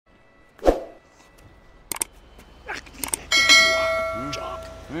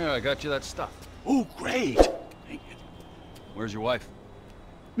Yeah, I got you that stuff. Oh, great. Thank you. Where's your wife?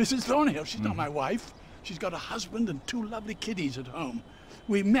 Mrs. Thornhill, she's not my wife. She's got a husband and 2 lovely kiddies at home.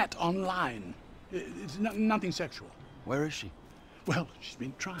 We met online. It's nothing sexual. Where is she? Well, she's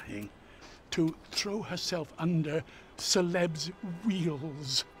been trying to throw herself under celebs'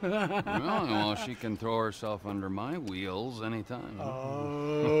 wheels. Well, she can throw herself under my wheels anytime.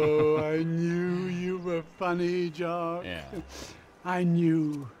 Oh, I knew you were funny, Jock. Yeah. I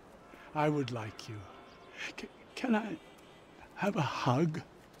knew I would like you. Can I have a hug?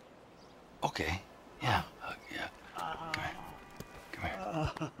 Okay. Yeah. Yeah. Come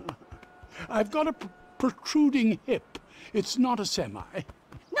here. I've got a protruding hip. It's not a semi.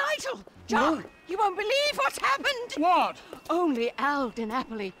 Nigel! Jock! You won't believe what's happened! What? Only Al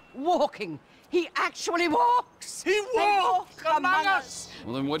Napoli walking. He actually walks! He walks among us!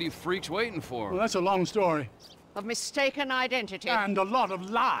 Well, then what are you freaks waiting for? Well, that's a long story. Of mistaken identity. And a lot of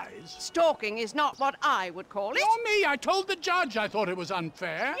lies. Stalking is not what I would call it. Nor me. I told the judge I thought it was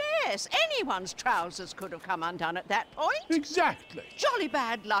unfair. Yes, anyone's trousers could have come undone at that point. Exactly. Jolly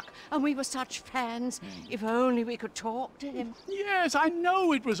bad luck, and we were such fans. If only we could talk to him. Yes, I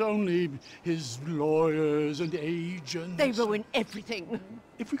know it was only his lawyers and agents. They ruin everything.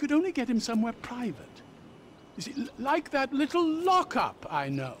 If we could only get him somewhere private. You see, like that little lockup I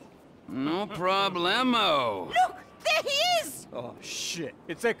know. No problemo. Look, there he is! Oh, shit.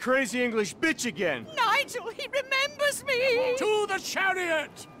 It's that crazy English bitch again. Nigel, he remembers me! To the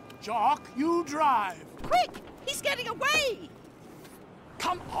chariot! Jock, you drive. Quick, he's getting away!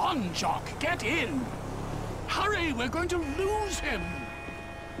 Come on, Jock, get in. Hurry, we're going to lose him.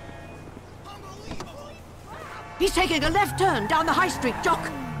 He's taking a left turn down the high street, Jock.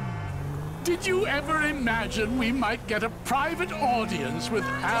 Did you ever imagine we might get a private audience with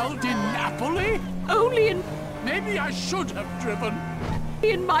Al Napoli? Only Maybe I should have driven.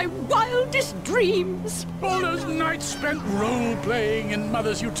 in my wildest dreams. All those nights spent role-playing in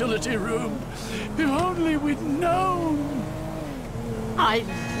Mother's utility room. If only we'd known. I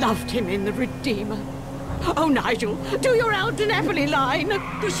loved him in The Redeemer. Oh, Nigel, do your Al Napoli line.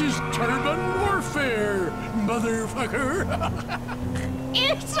 This is turban warfare, motherfucker.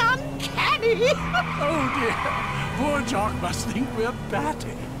 It's uncanny. Oh, dear. Poor Jock must think we're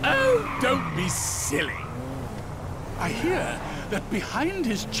batty. Oh, don't be silly. I hear that behind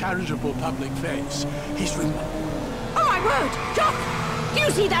his charitable public face, he's Oh, my word, Jock, do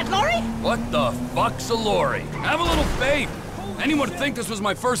you see that lorry? What the fuck's a lorry? Have a little faith. Anyone would think this was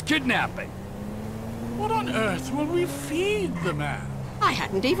my first kidnapping. What on earth will we feed the man? I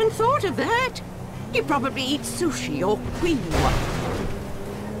hadn't even thought of that. He probably eats sushi or quinoa.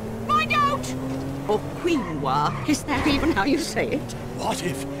 Find out! Or quinoa. Is that even how you say it? What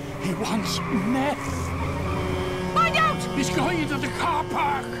if he wants meth? Find out! He's going into the car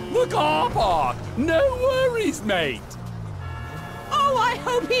park. The car park. No worries, mate. Oh, I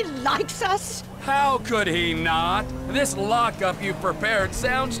hope he likes us. How could he not? This lockup you've prepared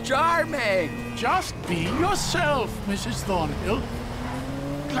sounds charming. Just be yourself, Mrs. Thornhill.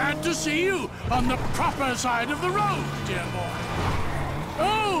 Glad to see you on the proper side of the road, dear boy.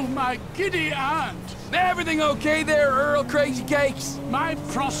 Oh, my giddy aunt. Everything okay there, Earl Crazy Cakes? My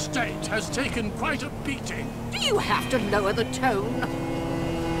prostate has taken quite a beating. Do you have to lower the tone?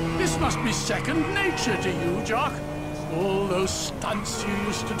 This must be second nature to you, Jock. All those stunts you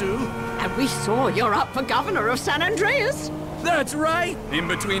used to do. And we saw you're up for governor of San Andreas. That's right. In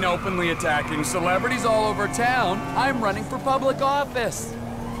between openly attacking celebrities all over town, I'm running for public office.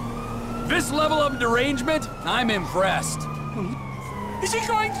 This level of derangement, I'm impressed. Is he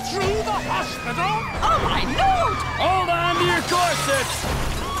going through the hospital? Oh, my lord! Hold on to your corsets!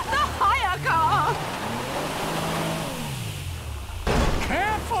 The hire car!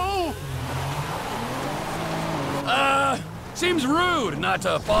 Careful! Seems rude not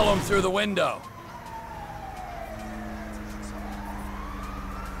to follow him through the window.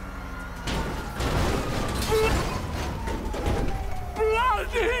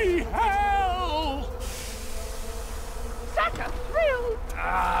 Bloody hell! Such a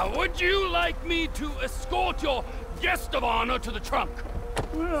thrill! Would you like me to escort your guest of honor to the trunk?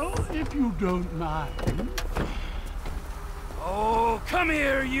 Well, if you don't mind. Oh, come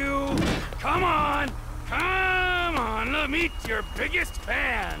here, you! Come on! Come on, let me meet your biggest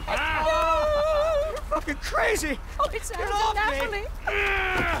fan! Oh, You're fucking crazy! oh it's Al Napoli!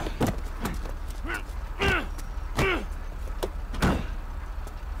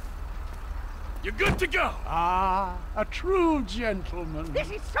 You're good to go! Ah, a true gentleman. This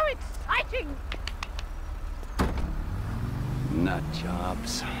is so exciting! Nut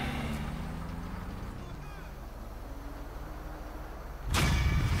jobs.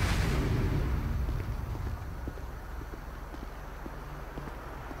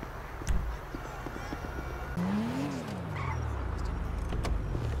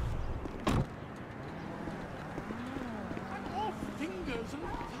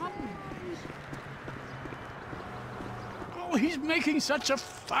 he's making such a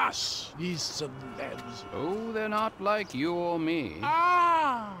fuss, these celebs. Oh, they're not like you or me.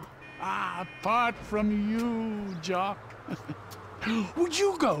 Apart from you, Jock. Would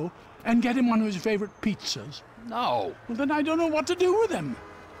you go and get him one of his favorite pizzas? No. Well, then I don't know what to do with him.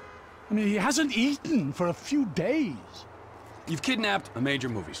 I mean, he hasn't eaten for a few days. You've kidnapped a major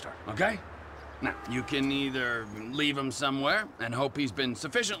movie star, okay? Now, you can either leave him somewhere and hope he's been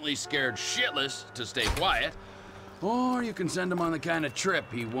sufficiently scared shitless to stay quiet, or you can send him on the kind of trip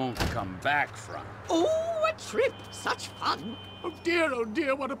he won't come back from. Oh, a trip! Such fun! Oh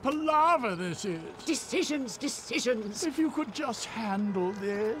dear, what a palaver this is. Decisions, decisions. If you could just handle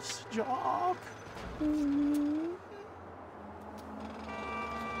this, Jock.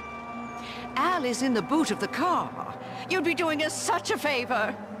 Al is in the boot of the car. You'd be doing us such a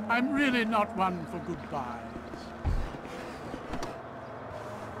favor. I'm really not one for goodbyes.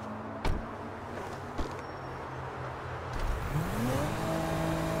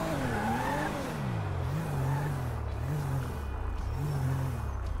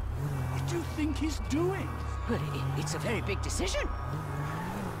 What do you think he's doing? Well, it's a very big decision.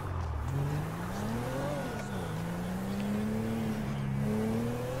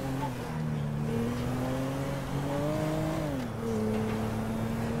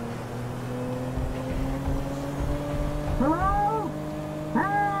 Hello?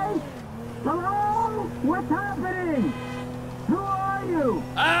 Hey! Hello? What's happening? Who are you?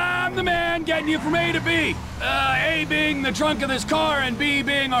 I'm the man getting you from A to B. A being the trunk of this car and B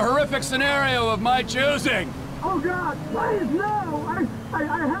being a horrific scenario of my choosing. Oh God, please no!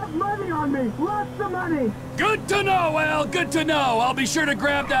 I have money on me! Lots of money! Good to know, Al, good to know. I'll be sure to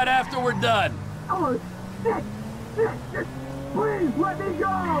grab that after we're done. Oh, shit! Shit! Please let me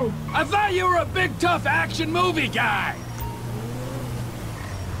go! I thought you were a big, tough action movie guy.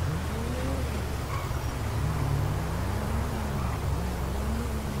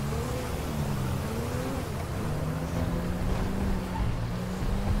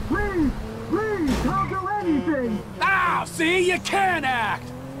 Please, don't do anything! Ow, see, you can act.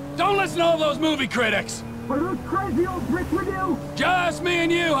 Don't listen to all those movie critics. Are those crazy old bricks with you? Just me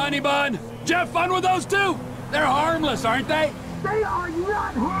and you, honey bun. Did you have fun with those two? They're harmless, aren't they? They are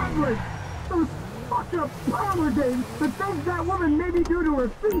not harmless! Those fucked up power games, the things that woman made me do to her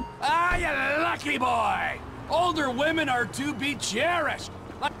feet! Ah, you lucky boy. Older women are to be cherished.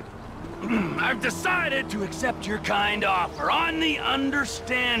 I've decided to accept your kind offer on the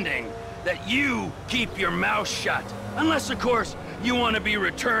understanding that you keep your mouth shut. Unless, of course, you want to be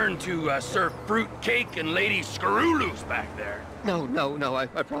returned to serve fruit cake and lady screw-loose back there. No, I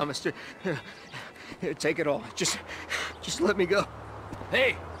promised to. Here, take it all. Just let me go.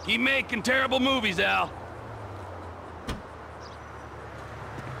 Hey, keep making terrible movies, Al.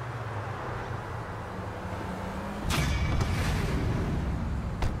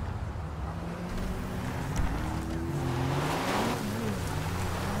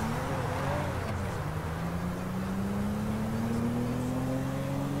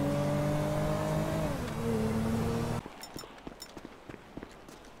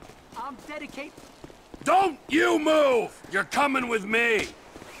 Dedicate. Don't you move! You're coming with me!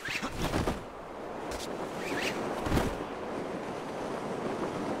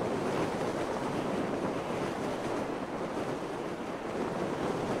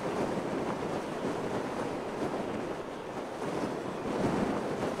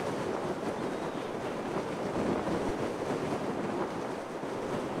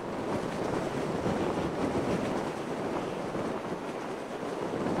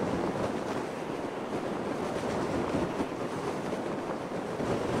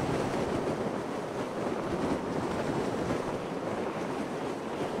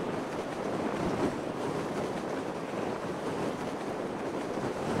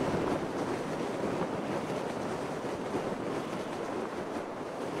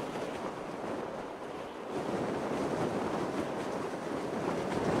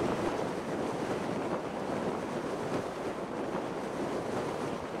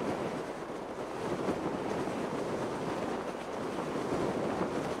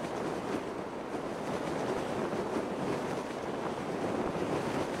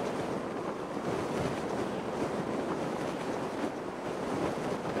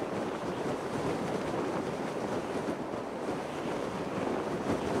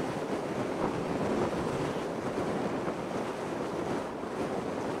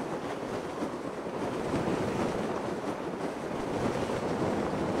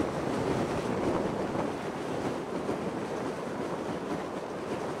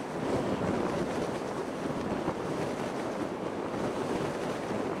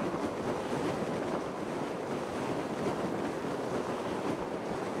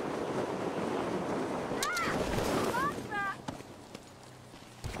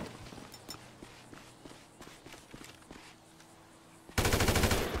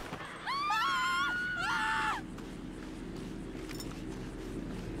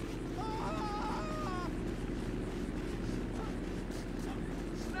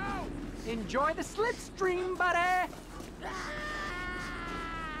 Enjoy the slipstream, buddy!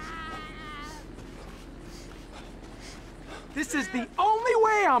 This is the only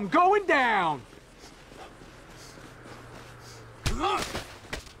way I'm going down!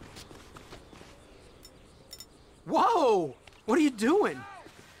 Whoa! What are you doing?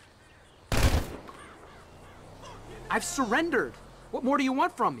 I've surrendered. What more do you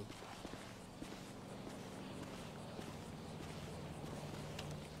want from me?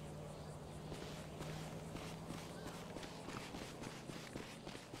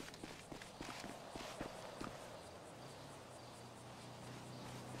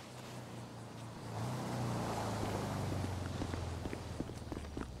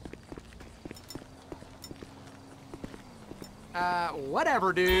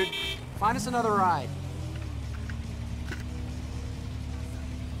 Whatever, dude. Find us another ride.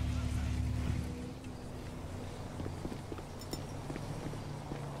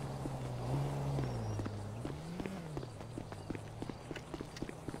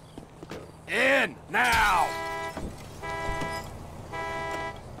 In, now!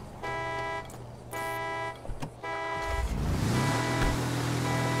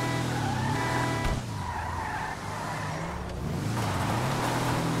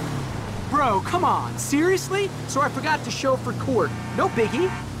 Bro, come on, seriously? So I forgot to show for court. No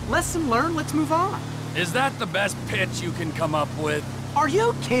biggie. Lesson learned, let's move on. Is that the best pitch you can come up with? Are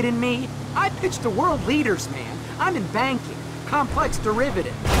you kidding me? I pitch to world leaders, man. I'm in banking. Complex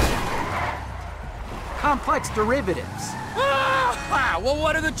derivatives. Complex derivatives. Ah! Well,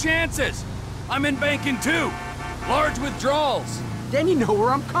 what are the chances? I'm in banking too. Large withdrawals. Then you know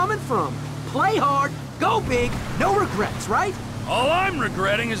where I'm coming from. Play hard, go big, no regrets, right? All I'm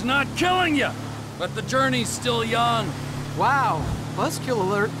regretting is not killing you. But the journey's still young. Wow, buzzkill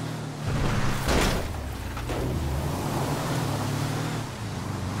alert.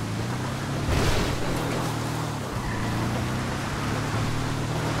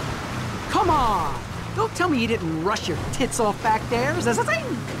 Come on! Don't tell me you didn't rush your tits off back there. Is that a thing?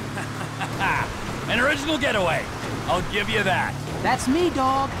 An original getaway. I'll give you that. That's me,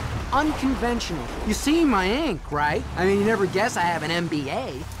 dog. Unconventional. You see my ink, right? I mean, you never guess I have an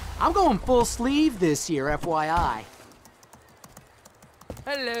MBA. I'm going full sleeve this year, FYI.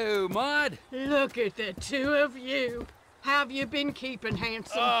 Hello, Maud. Look at the two of you. Have you been keeping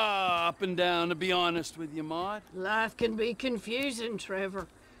handsome? Up and down, to be honest with you, Maud. Life can be confusing, Trevor.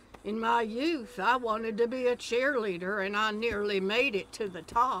 In my youth, I wanted to be a cheerleader, and I nearly made it to the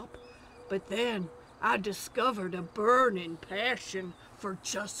top. But then, I discovered a burning passion for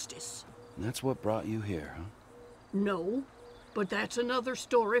justice. That's what brought you here, huh? No, but that's another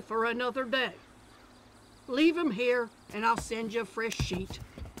story for another day. Leave him here, and I'll send you a fresh sheet.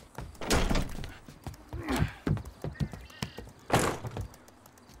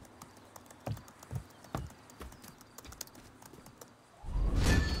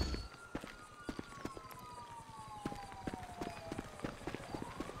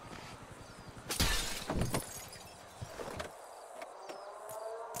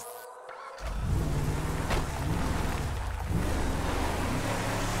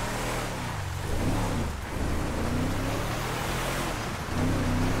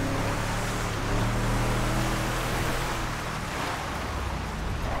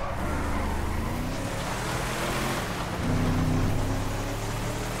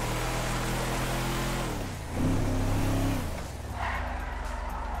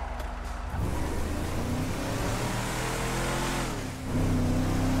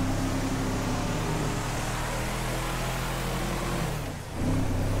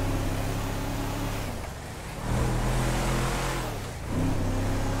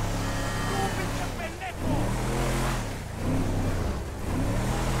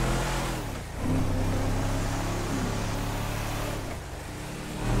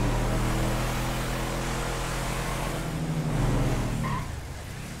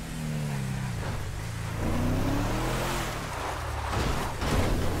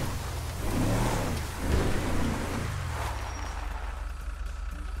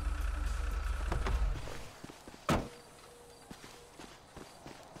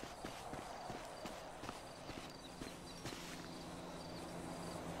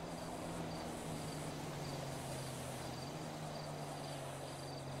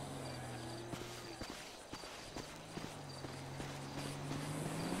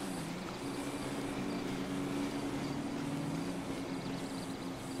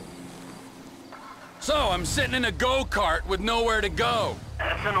 So, I'm sitting in a go-kart with nowhere to go.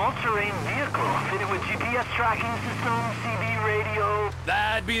 That's an all-terrain vehicle fitted with GPS tracking system, CB radio.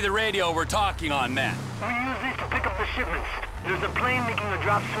 That'd be the radio we're talking on then. We use these to pick up the shipments. There's a plane making a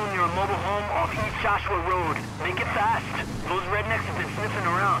drop soon near a mobile home off East Joshua Road. Make it fast. Those rednecks have been sniffing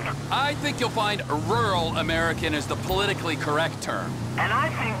around. I think you'll find rural American is the politically correct term. And I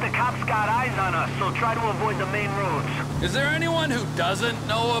think the cops got eyes on us, so try to avoid the main roads. Is there anyone who doesn't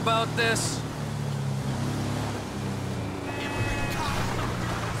know about this?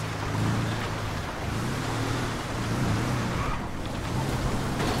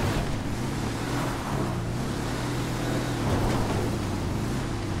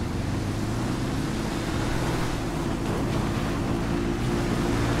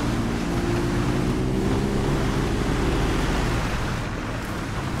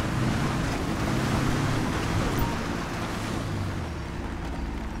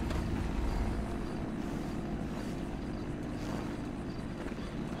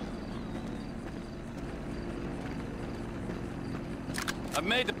 I've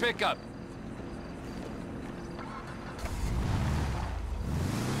made the pickup.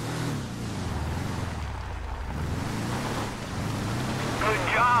 Good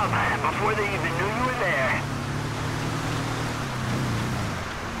job. Before they even knew you were there.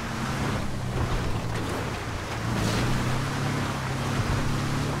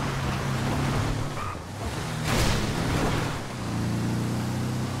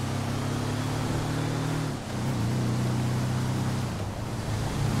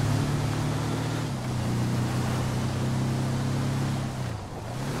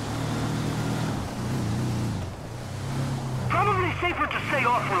 Safer to stay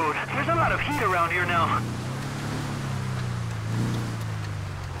off-road. There's a lot of heat around here now.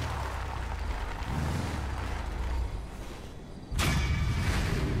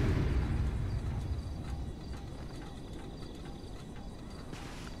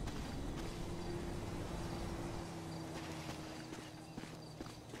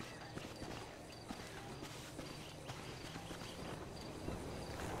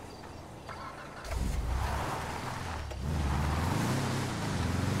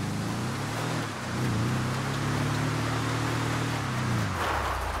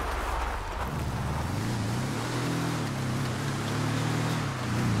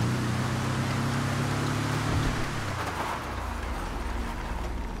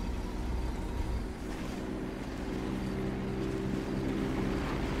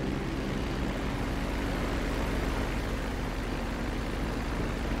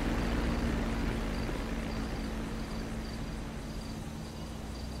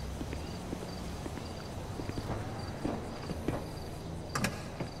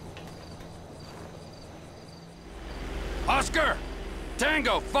 Oscar!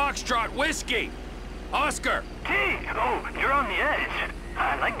 Tango, Foxtrot, Whiskey! Oscar! T! Oh, you're on the edge.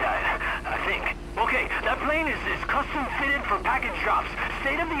 I like that, I think. Okay, that plane is custom fitted for package drops.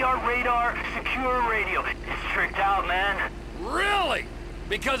 State-of-the-art radar, secure radio. It's tricked out, man. Really?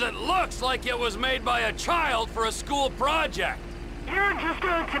 Because it looks like it was made by a child for a school project. You're just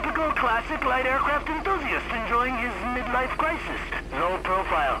a typical classic light aircraft enthusiast enjoying his midlife crisis. No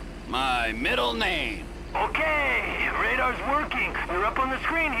profile. My middle name. Okay, radar's working. You're up on the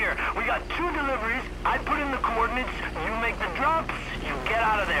screen here. We got 2 deliveries. I put in the coordinates. You make the drops. You get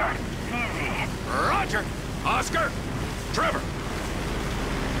out of there. Easy. Roger. Oscar. Trevor.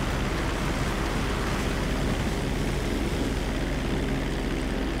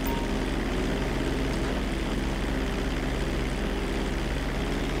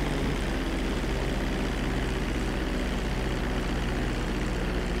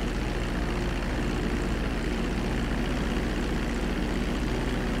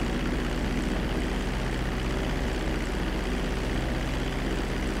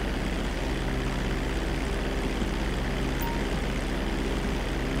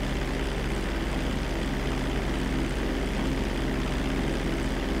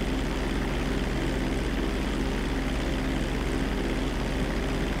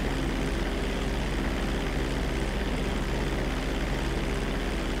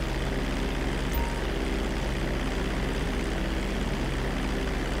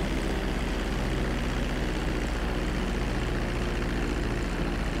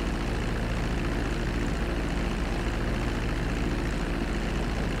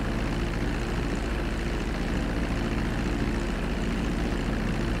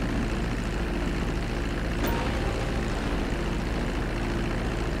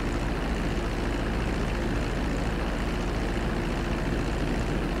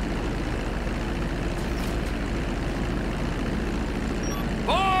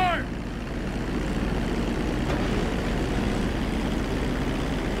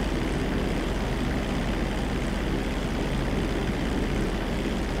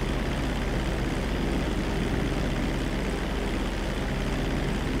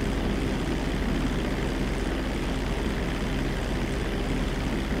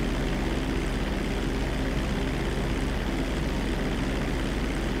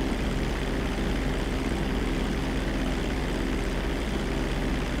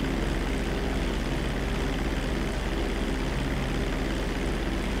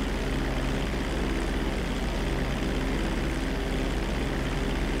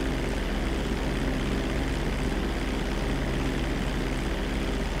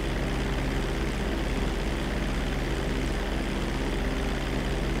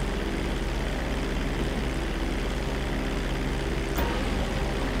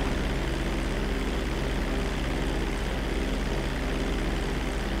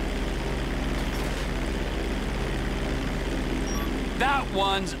 That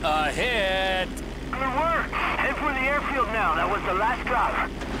one's a hit. Good work. Head for the airfield now. That was the last drop.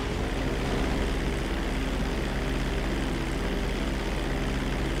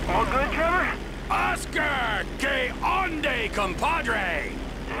 All good, Trevor? Oscar, que onde, compadre?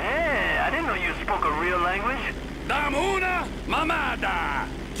 Yeah, I didn't know you spoke a real language. Dame una mamada.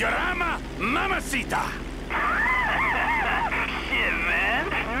 Llama mamacita. Shit, man.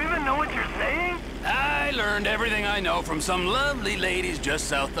 You even know what you're saying? I learned everything I know from some lovely ladies just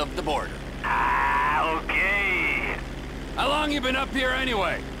south of the border. Ah, okay. How long you been up here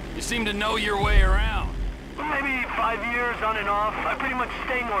anyway? You seem to know your way around. Maybe 5 years on and off. I pretty much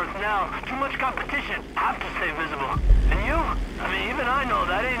stay north now. Too much competition. Have to stay visible. And you? I mean, even I know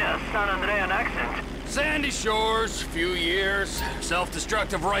that ain't a San Andrean accent. Sandy Shores, few years.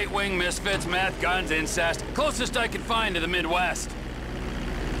 Self-destructive right-wing misfits, meth, guns, incest. Closest I could find to the Midwest.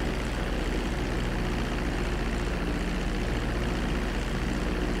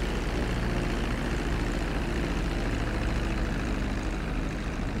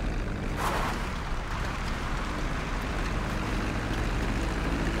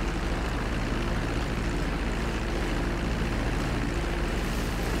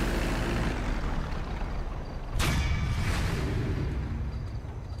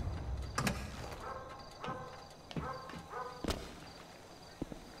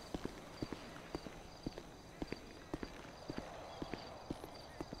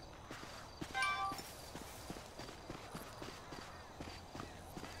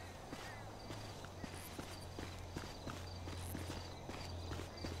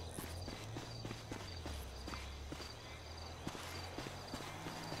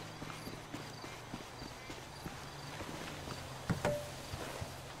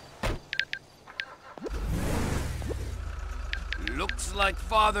 Looks like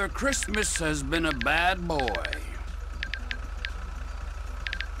Father Christmas has been a bad boy.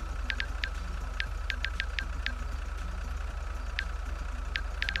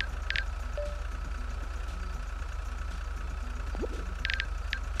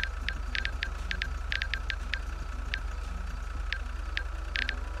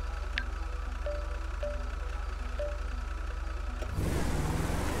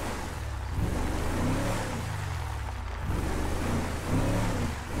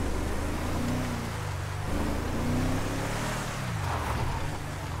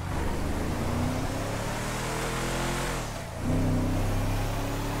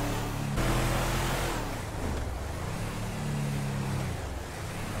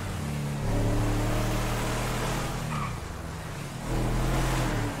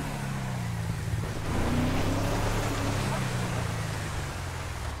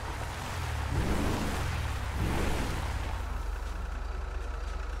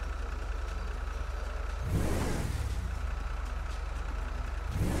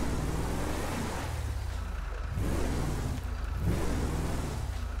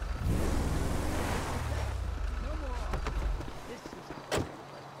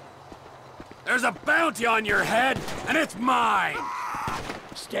 There's a bounty on your head, and it's mine!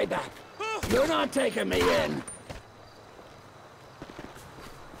 Stay back. You're not taking me in.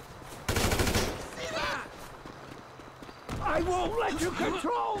 I won't let you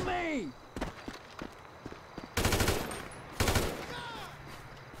control me!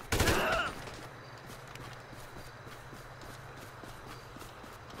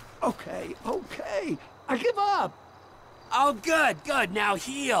 Okay. I give up. Oh, good. Now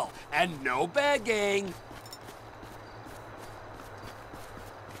heal. And no begging.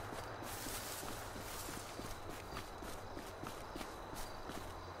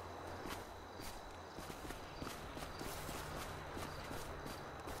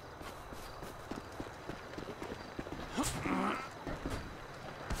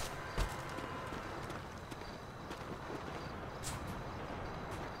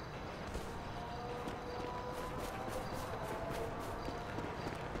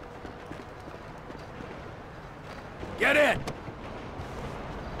 Get in!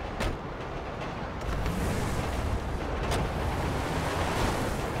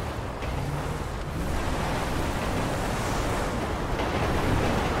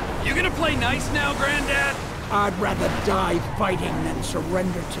 You gonna play nice now, Granddad? I'd rather die fighting than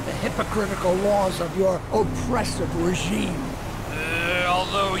surrender to the hypocritical laws of your oppressive regime.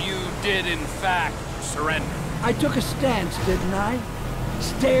 Although you did, in fact, surrender. I took a stance, didn't I?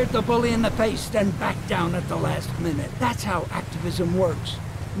 Stared the bully in the face, then backed down at the last minute. That's how activism works.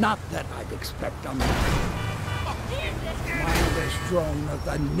 Not that I'd expect a mindless drone of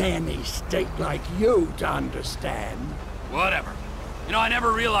the nanny state like you to understand. Whatever. You know, I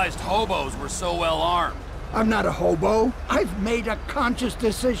never realized hobos were so well armed. I'm not a hobo. I've made a conscious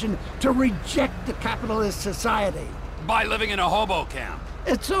decision to reject the capitalist society. By living in a hobo camp.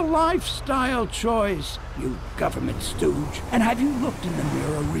 It's a lifestyle choice, you government stooge. And have you looked in the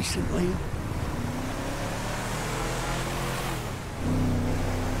mirror recently?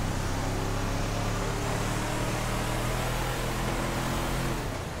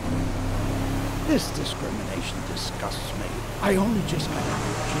 This discrimination disgusts me. I only just got out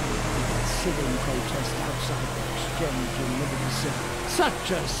of jail for that sitting protest outside the exchange in Liberty City.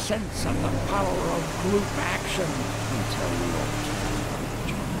 Such a sense of the power of group action until we all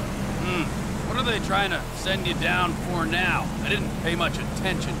What are they trying to send you down for now? I didn't pay much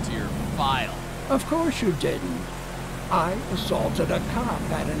attention to your file. Of course you didn't. I assaulted a cop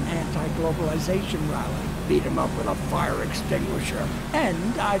at an anti-globalization rally, beat him up with a fire extinguisher,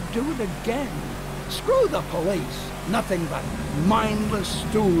 and I'd do it again. Screw the police. Nothing but mindless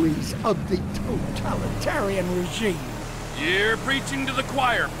stoolies of the totalitarian regime. You're preaching to the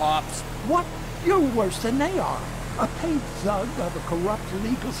choir, Pops. What? You're worse than they are. A paid thug of a corrupt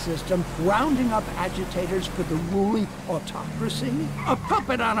legal system rounding up agitators for the ruling autocracy? A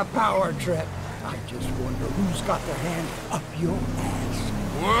puppet on a power trip. I just wonder who's got their hand up your ass.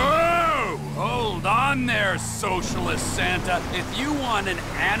 Whoa! Hold on there, Socialist Santa. If you want an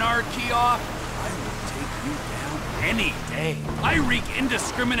anarchy off, I will take you down any day. I wreak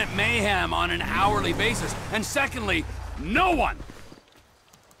indiscriminate mayhem on an hourly basis. And secondly, no one.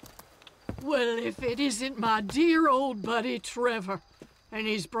 Well, if it isn't my dear old buddy Trevor, and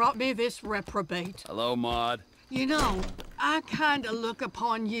he's brought me this reprobate. Hello, Maud. You know, I kinda look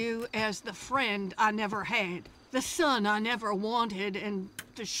upon you as the friend I never had, the son I never wanted, and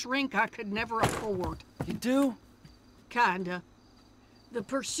the shrink I could never afford. You do? Kinda. The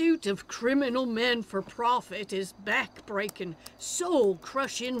pursuit of criminal men for profit is back-breaking,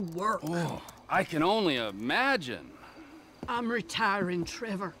 soul-crushing work. Oh, I can only imagine. I'm retiring,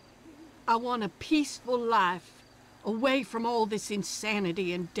 Trevor. I want a peaceful life, away from all this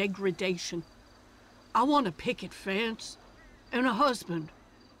insanity and degradation. I want a picket fence, and a husband,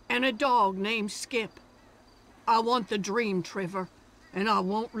 and a dog named Skip. I want the dream, Trevor, and I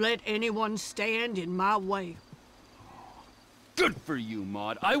won't let anyone stand in my way. Good for you,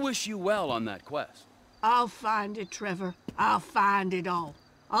 Maud. I wish you well on that quest. I'll find it, Trevor. I'll find it all.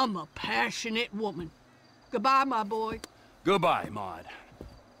 I'm a passionate woman. Goodbye, my boy. Goodbye, Maud.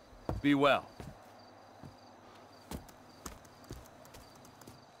 Be well.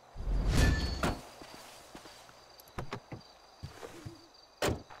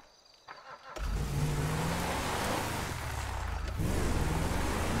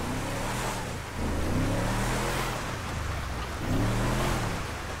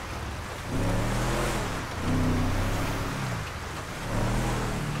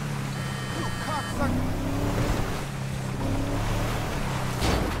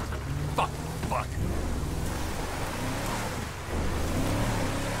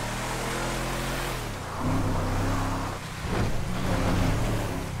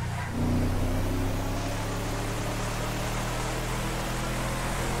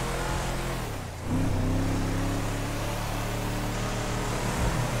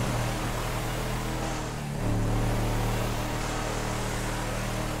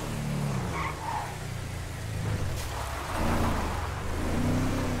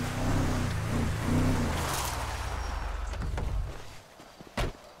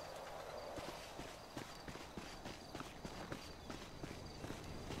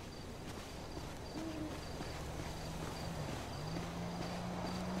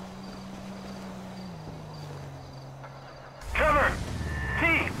 Trevor! T!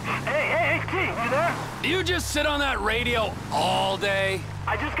 Hey, T, you there? Do you just sit on that radio all day?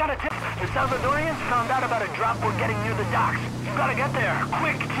 I just got a tip. The Salvadorians found out about a drop we're getting near the docks. You gotta get there.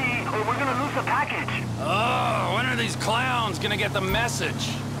 Quick, T, or we're gonna lose the package. Oh, when are these clowns gonna get the message?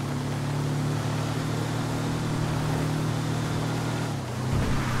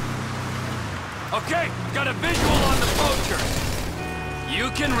 Okay, got a visual on the poachers. You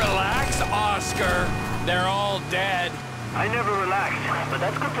can relax, Oscar. They're all dead. I never relaxed, but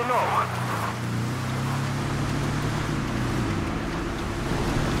that's good to know.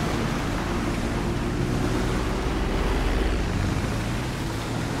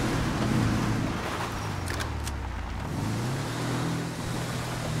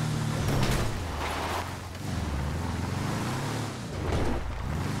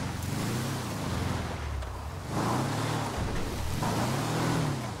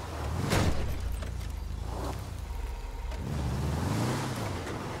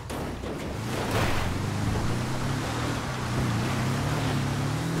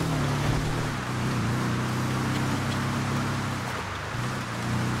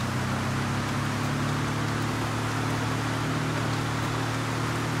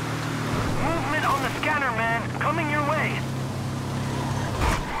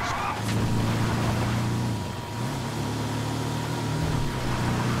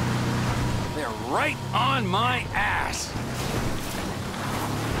 right on my ass.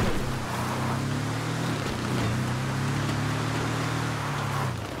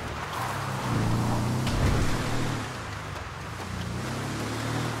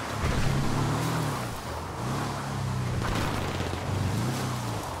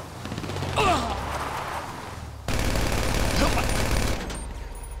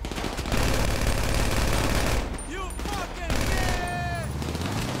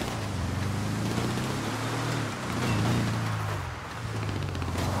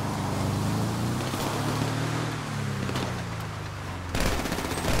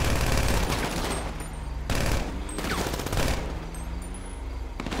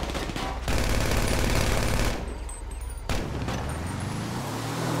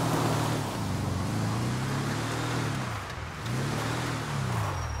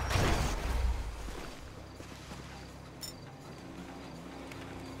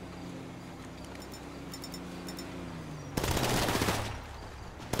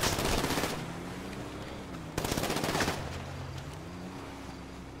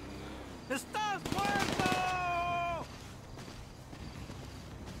 ¡Estás muerto!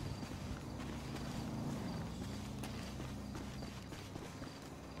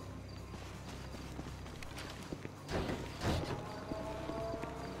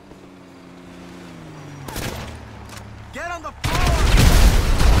 Get on the floor!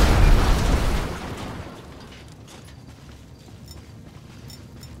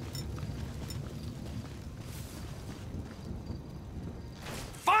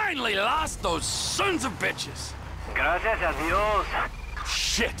 Finally lost those sons of bitches. Gracias a Dios.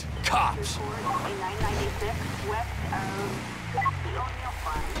 Shit, cops. In 996 west of the O'Neill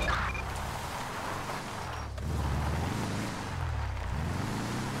Farm.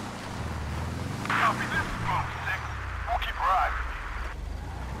 Copy this, Boom 6. We'll keep her eye.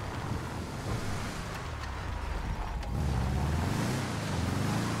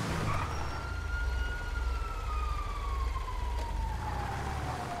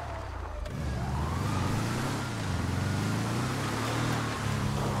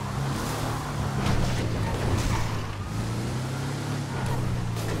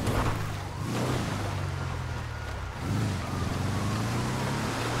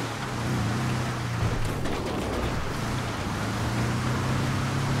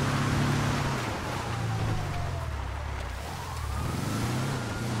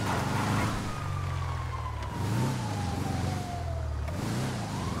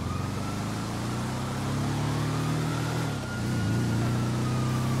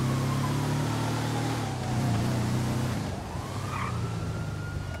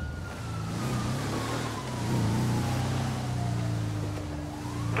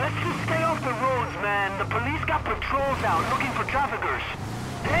 Let's just stay off the roads, man. The police got patrols out looking for traffickers.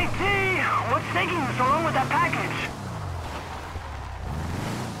 Hey, T! What's taking you so long with that package?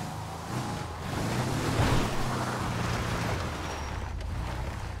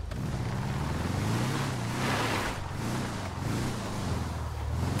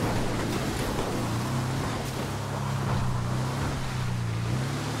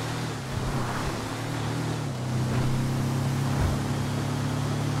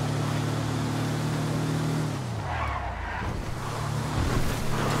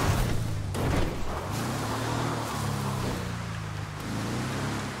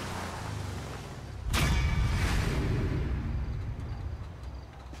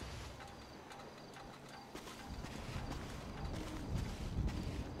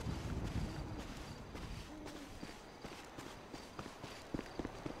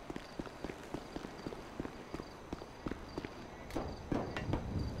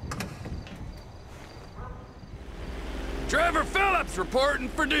 Trevor Phillips reporting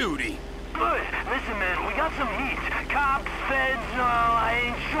for duty. Good. Listen, man, we got some heat. Cops, feds,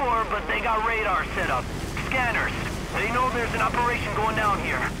 I ain't sure, but they got radar set up. Scanners. They know there's an operation going down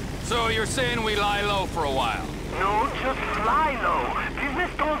here. So you're saying we lie low for a while? No, just lie low.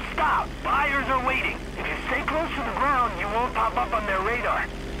 Business don't stop. Buyers are waiting. If you stay close to the ground, you won't pop up on their radar.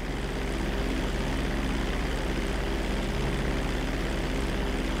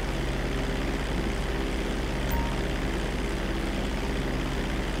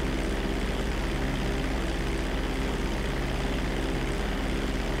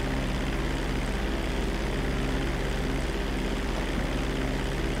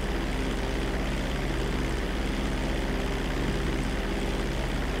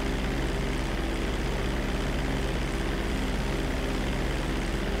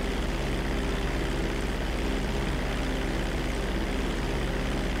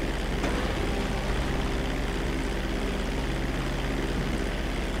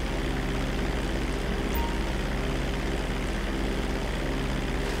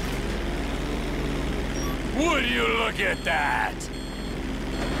 Would you look at that?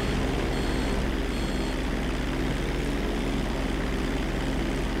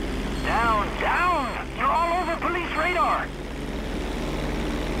 Down, down! You're all over police radar!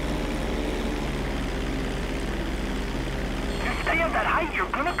 You stay at that height, you're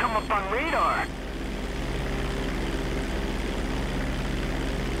gonna come up on radar.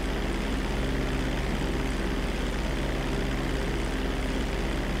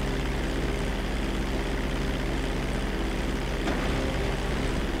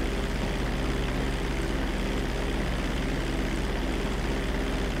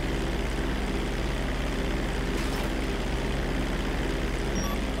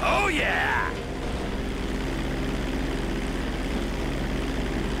 Oh yeah!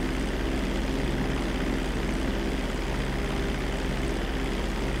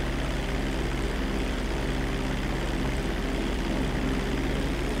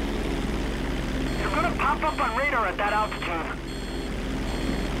 Pop up on radar at that altitude.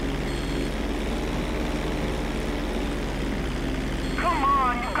 Come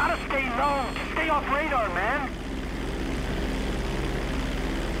on, you gotta stay low. Just stay off radar, man.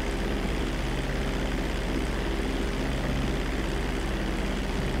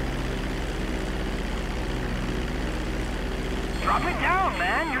 Drop it down,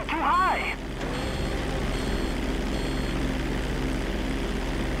 man. You're too high.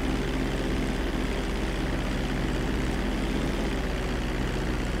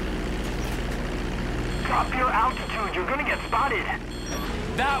 Drop your altitude, you're gonna get spotted.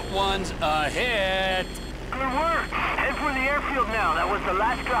 That one's a hit. Good work. Head for the airfield now. That was the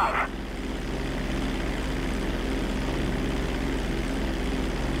last drop.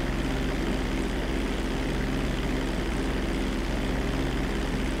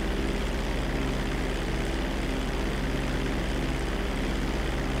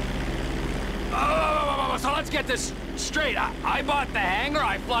 Oh, so let's get this straight. I bought the hangar,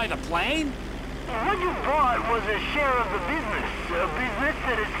 I fly the plane? What you bought was a share of the business. A business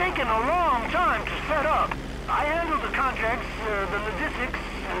that has taken a long time to set up. I handle the contracts, the logistics,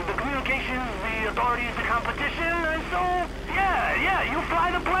 the communications, the authorities, the competition, and so, yeah, you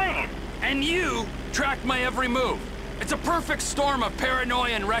fly the plane. And you track my every move. It's a perfect storm of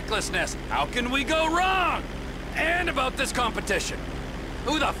paranoia and recklessness. How can we go wrong? And about this competition.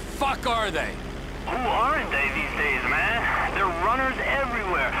 Who the fuck are they? Who aren't they these days, man? They're runners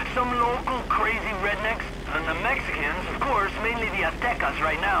everywhere. Some local crazy rednecks, and the Mexicans, of course, mainly the Aztecas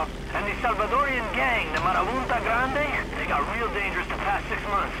right now. And the Salvadorian gang, the Marabunta Grande, they got real dangerous the past 6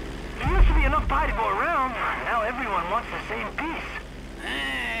 months. There used to be enough pie to go around. Now everyone wants the same piece.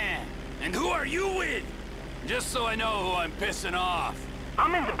 And who are you with? Just so I know who I'm pissing off.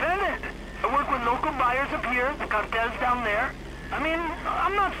 I'm independent. I work with local buyers up here, the cartels down there. I mean,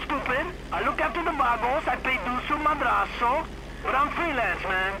 I'm not stupid. I look after the vagos, I pay dues to madrazo, but I'm freelance,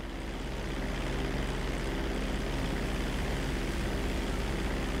 man.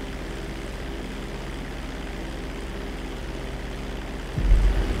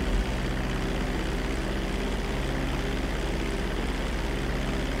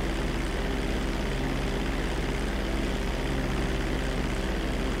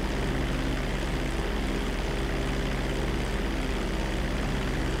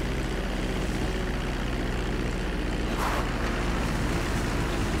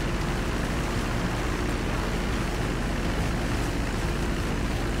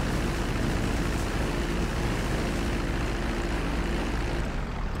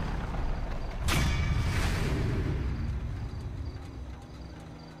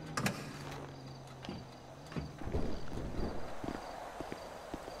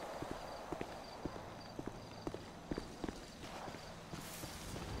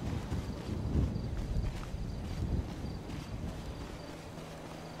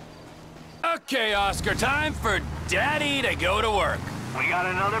 Okay, Oscar, time for Daddy to go to work. We got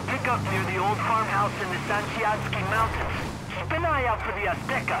another pickup near the old farmhouse in the Santiago Mountains. Keep an eye out for the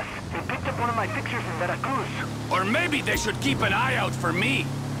Aztecas. They picked up one of my pictures in Veracruz. Or maybe they should keep an eye out for me.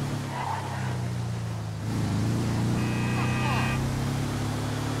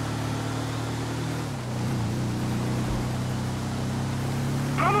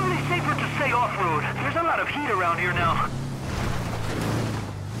 Probably safer to stay off-road. There's a lot of heat around here now.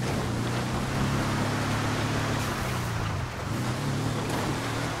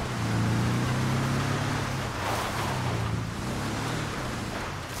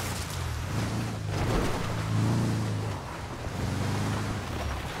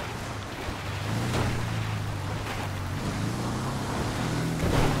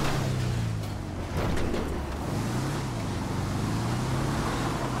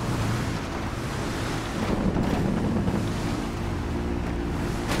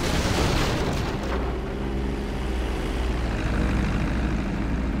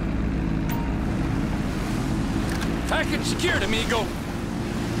 Secured, amigo.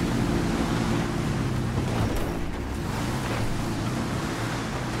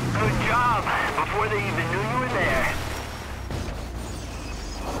 Good job. Before they even knew you were there.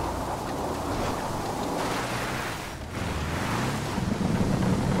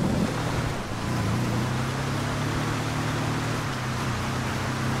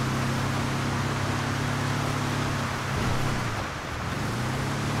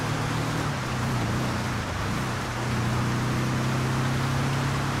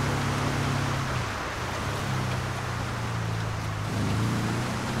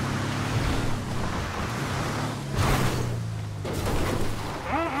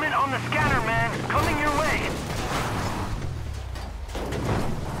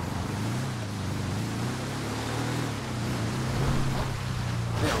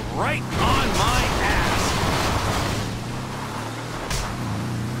 Right on my ass!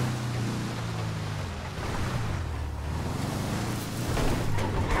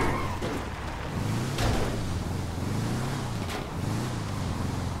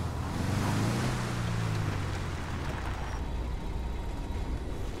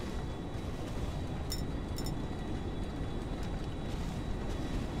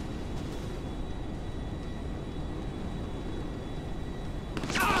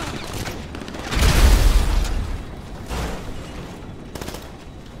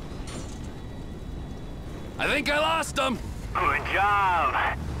 I think I lost him. Good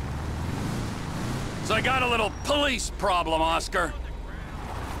job. So I got a little police problem, Oscar.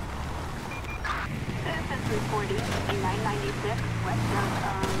 Citizens reporting in 996 west of,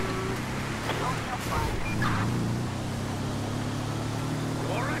 Colonial Front.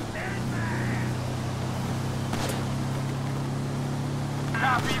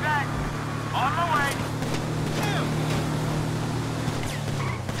 Copy that. On the way.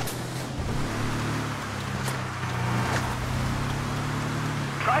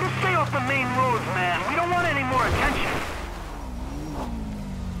 Try to stay off the main roads, man. We don't want any more attention.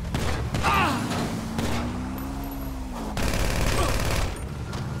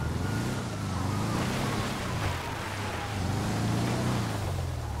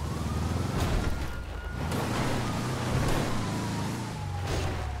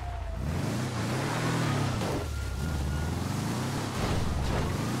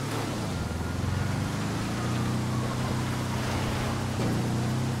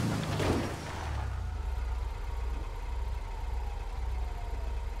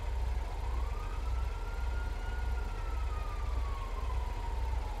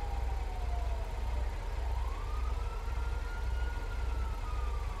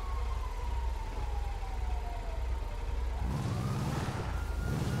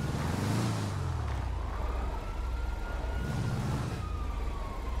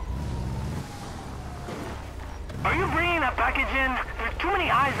 Are you bringing that package in? There's too many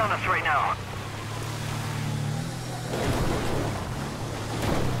eyes on us right now.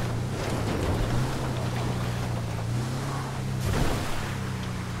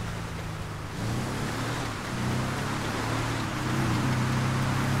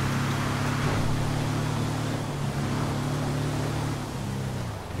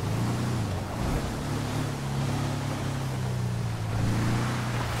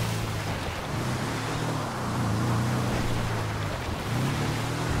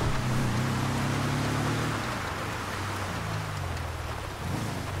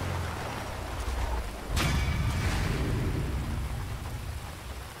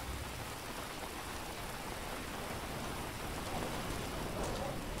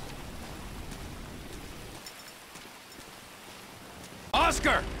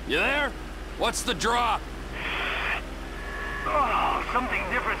 Oscar, you there? What's the drop? Oh, something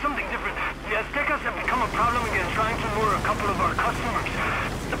different, something different. The Aztecas have become a problem again, trying to lure a couple of our customers.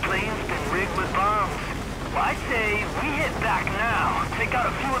 The plane's been rigged with bombs. Well, I say we hit back now. Take out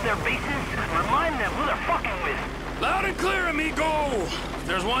a few of their bases, and remind them who they're fucking with. Loud and clear, amigo! If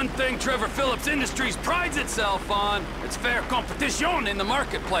there's one thing Trevor Phillips Industries prides itself on, it's fair competition in the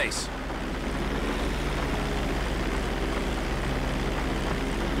marketplace.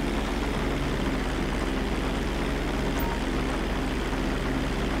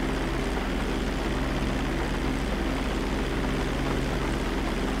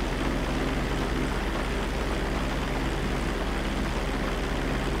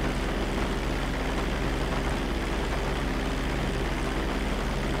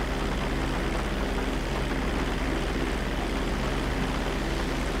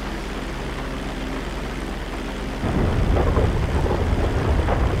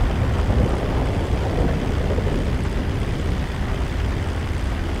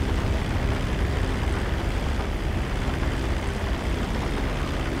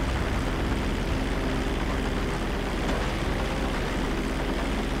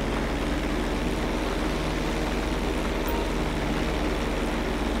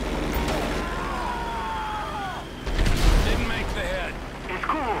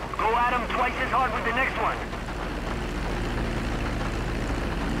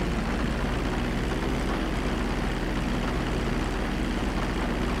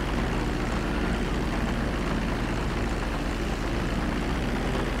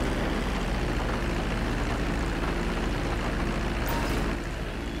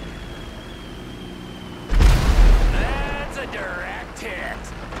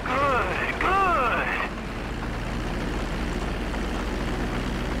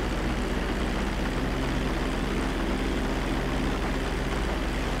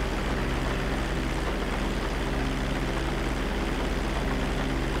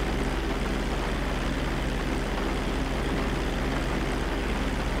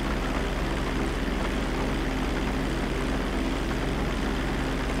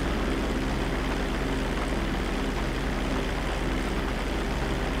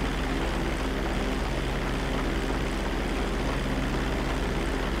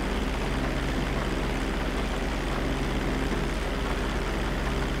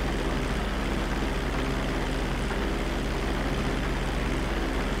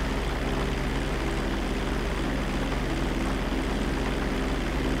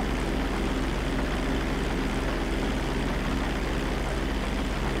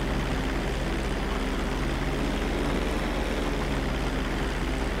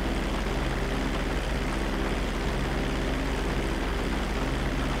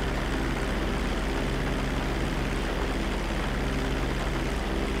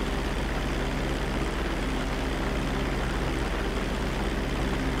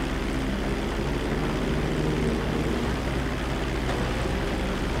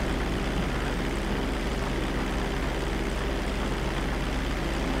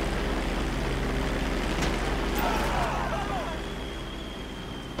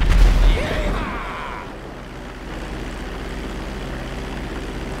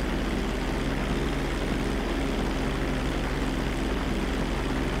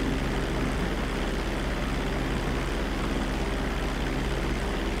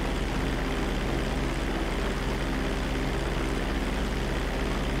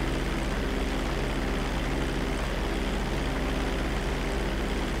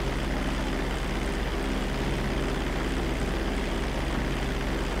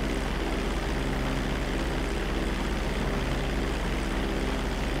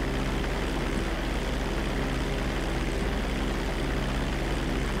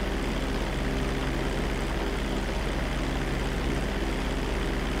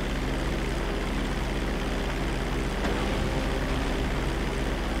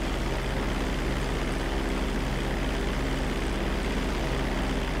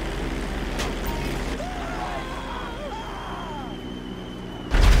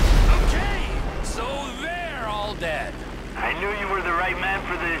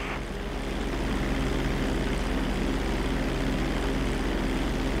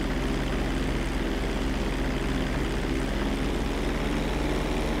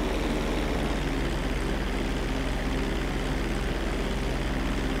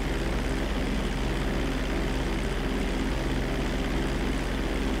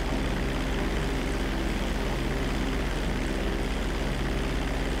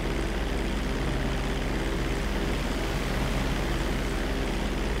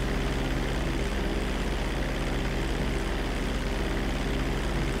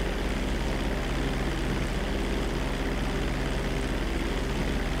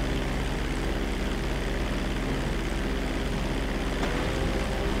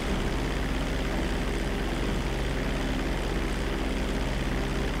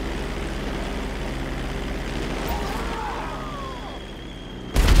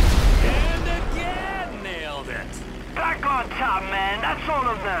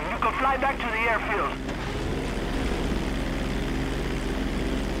 fly back to the airfield.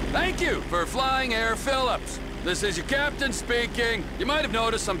 Thank you for flying Air Phillips. This is your captain speaking. You might have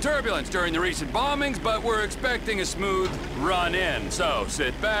noticed some turbulence during the recent bombings, but we're expecting a smooth run-in. So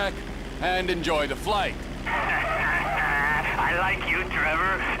sit back and enjoy the flight. I like you,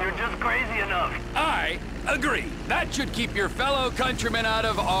 Trevor. You're just crazy enough. I agree. That should keep your fellow countrymen out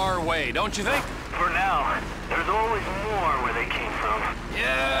of our way, don't you think? For now, there's always more where they came from.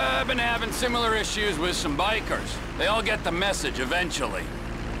 Yeah, I've been having similar issues with some bikers. They all get the message eventually.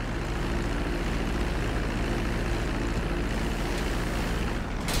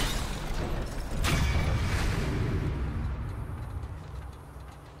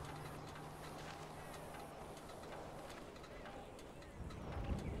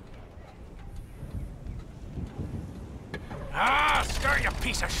 Ah, skirt, you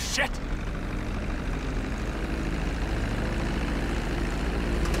piece of shit!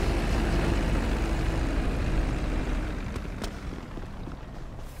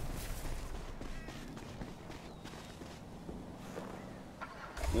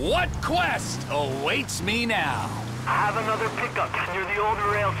 What quest awaits me now? I have another pickup near the old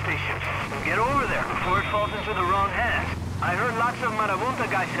rail station. Get over there before it falls into the wrong hands. I heard lots of Marabunta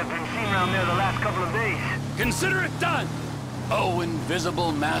guys have been seen around there the last couple of days. Consider it done! Oh,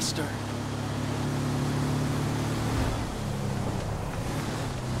 invisible master.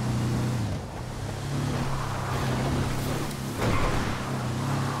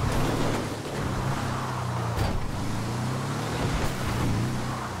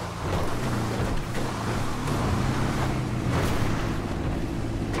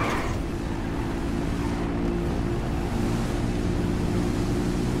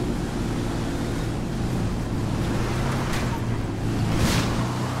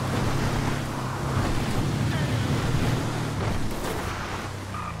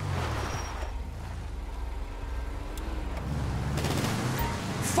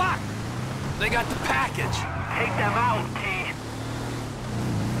 Fuck! They got the package. Take them out, T.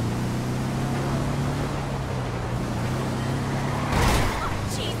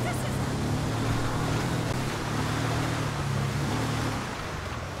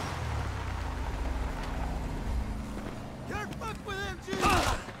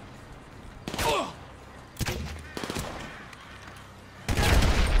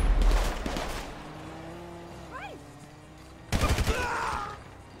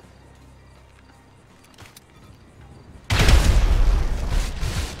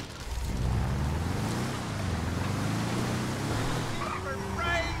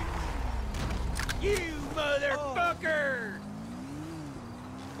 You motherfucker!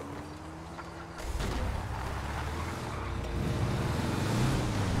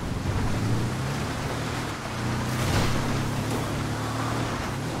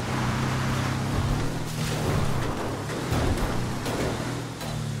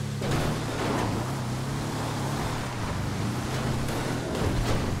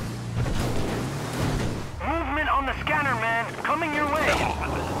 Movement on the scanner, man. Coming your way.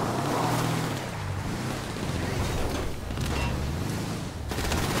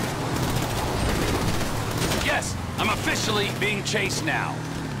 Yes, I'm officially being chased now.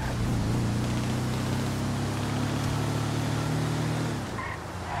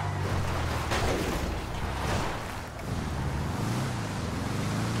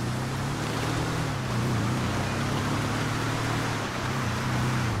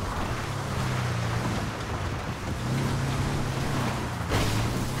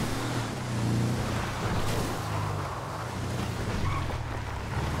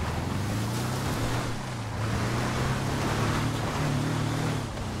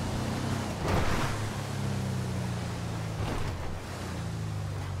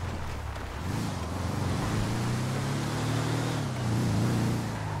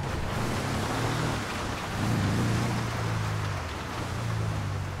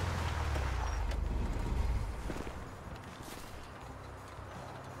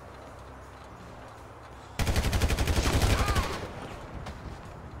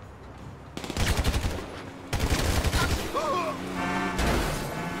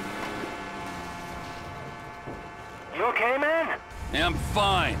 You okay, man? Yeah, I'm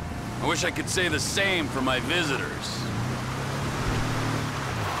fine. I wish I could say the same for my visitors.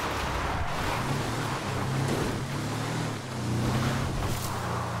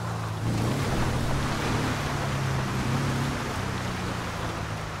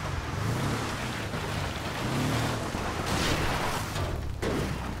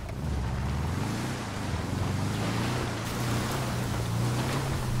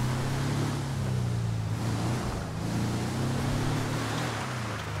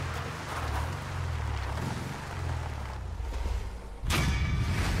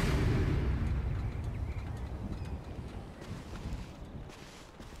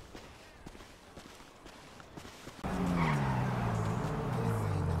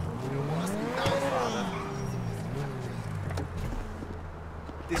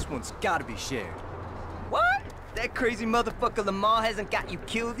 this one's gotta be shared. What? That crazy motherfucker Lamar hasn't got you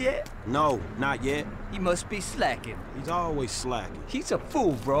killed yet? No, not yet. He must be slacking. He's always slacking. He's a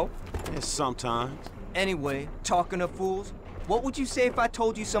fool, bro. Yeah, sometimes. Anyway, talking of fools, what would you say if I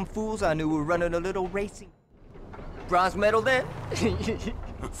told you some fools I knew were running a little racing? Bronze medal then?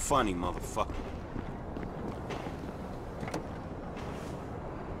 Funny motherfucker.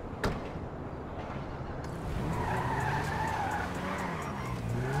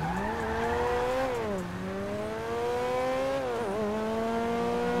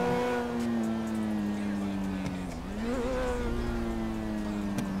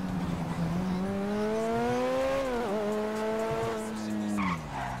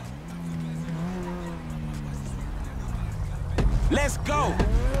 Let's go!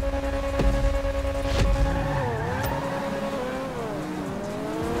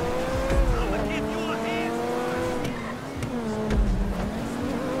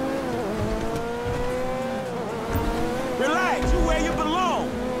 Relax, you where you belong!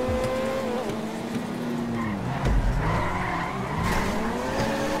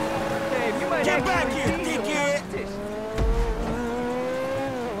 Hey, you might Get back actually here, need some dickhead! competition.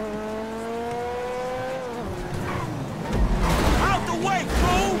 Out the way,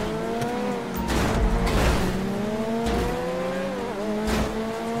 fool!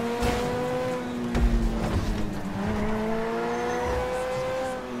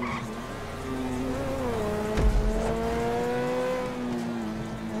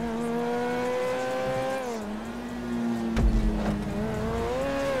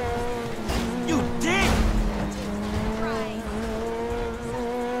 You dick!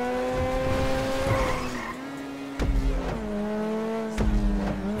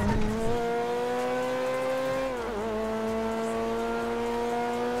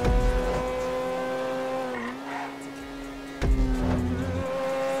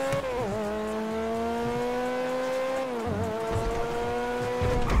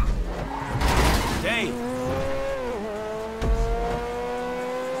 Damn.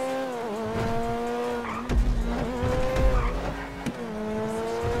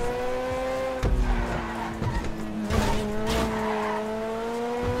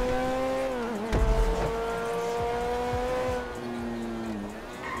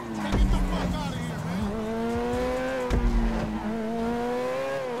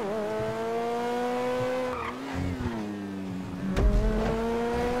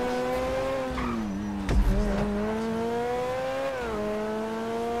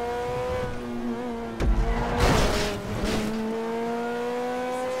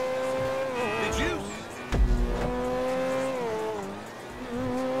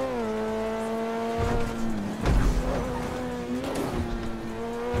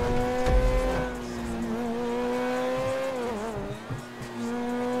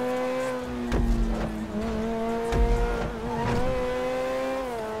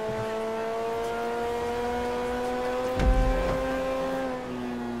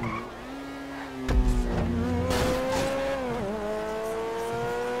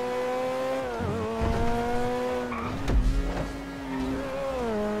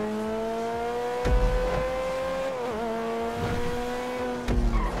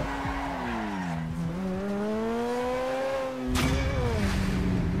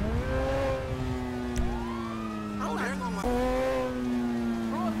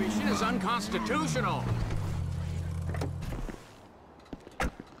 Prohibition is unconstitutional.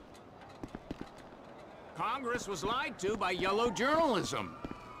 Congress was lied to by yellow journalism.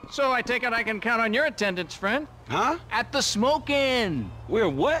 So I take it I can count on your attendance, friend. Huh? At the smoke-in. We're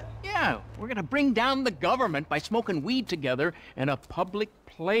what? Yeah, we're gonna bring down the government by smoking weed together in a public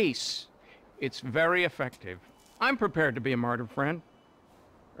place. It's very effective. I'm prepared to be a martyr, friend.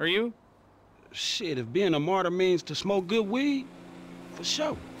 Are you? Shit, if being a martyr means to smoke good weed, for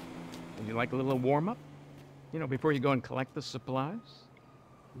sure. Would you like a little warm-up? You know, before you go and collect the supplies?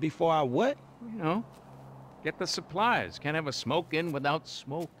 Before I what? You know, get the supplies. Can't have a smoke-in without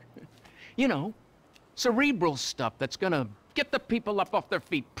smoke. You know, cerebral stuff that's gonna get the people up off their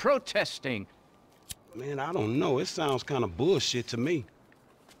feet protesting. Man, I don't know. It sounds kind of bullshit to me.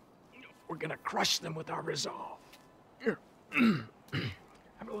 We're gonna crush them with our resolve. Here. Have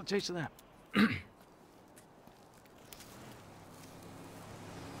a little taste of that.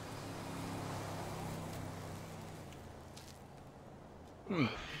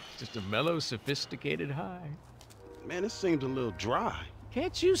 Just a mellow, sophisticated high. Man, it seems a little dry.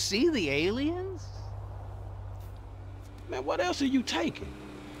 Can't you see the aliens? Man, what else are you taking?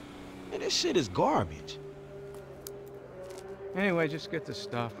 Man, this shit is garbage. Anyway, just get the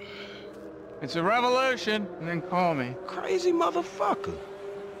stuff. It's a revolution, and then call me. Crazy motherfucker.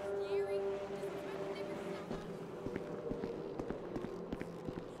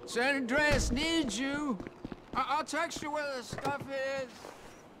 San Andreas needs you. I'll text you where the stuff is.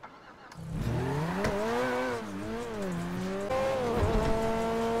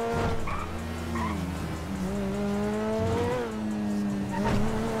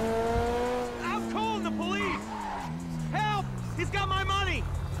 I'm calling the police! Help! He's got my money!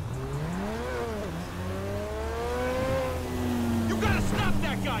 You gotta stop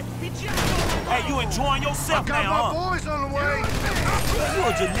that guy! He jacked all my money! Hey, you enjoying yourself now, huh? I got my boys on the way! You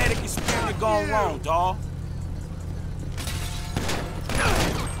a genetic experiment gone wrong, dawg.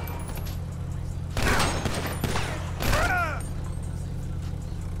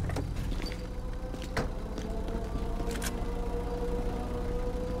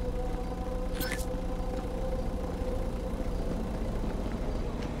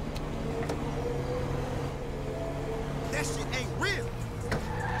 That shit ain't real!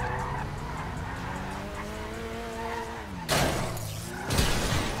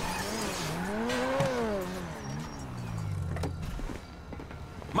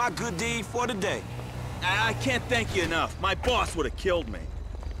 My good deed for the day. I can't thank you enough. My boss would have killed me.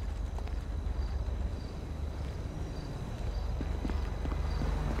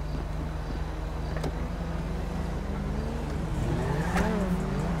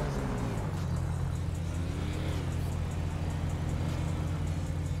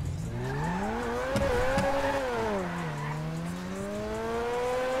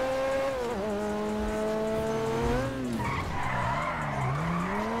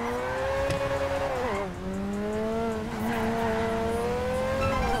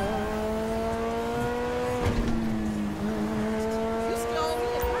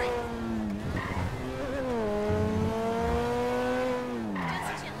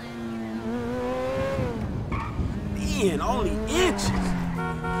 Only inches.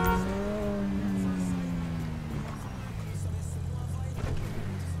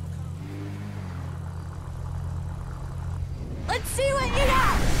 Let's see what you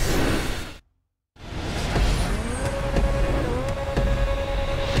got.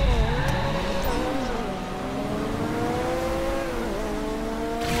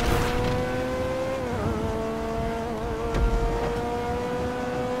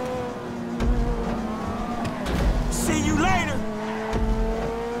 See you later.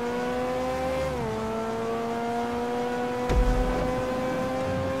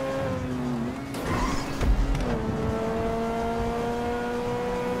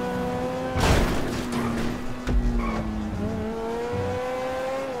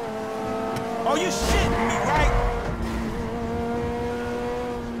 Oh, you shitting me, right?